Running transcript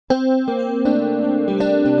We're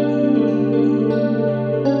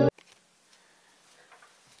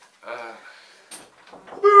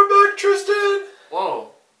back, Tristan!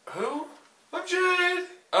 Whoa. Who? I'm Jade!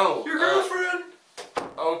 Oh. Your girlfriend!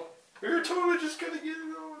 Oh. We were totally just gonna get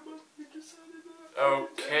it on, but we decided that.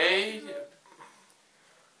 Okay.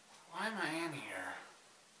 Why am I in here?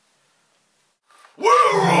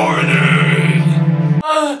 Where are they?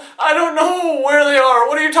 I don't know where they are.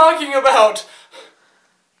 What are you talking about?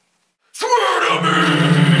 Swear to me!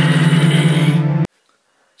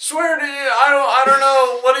 Swear to you? I don't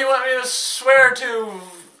know. What do you want me to swear to?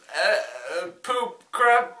 Poop,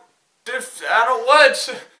 crap, I don't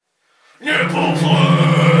what? Nipple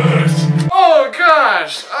flex! Oh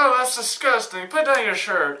gosh! Oh, that's disgusting. Put down your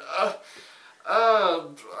shirt.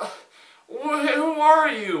 Who are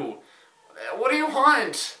you? What do you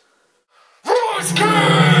want? Rice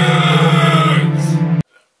cakes!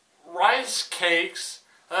 Rice cakes?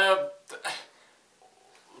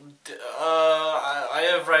 I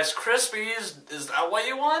have Rice Krispies. Is that what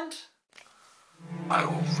you want? I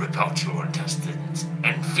will rip out your intestines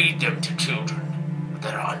and feed them to children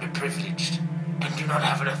that are underprivileged and do not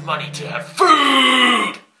have enough money to have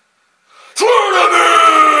food! Swear to me!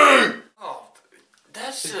 Oh,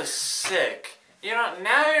 that's just sick. You know,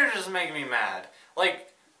 now you're just making me mad.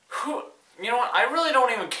 Like, who... You know what? I really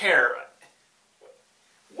don't even care.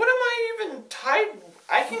 What am I even tied...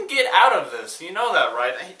 I can get out of this. You know that,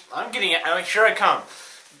 right? I'm getting it. Here I come.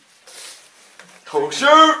 Oh,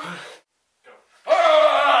 shoot!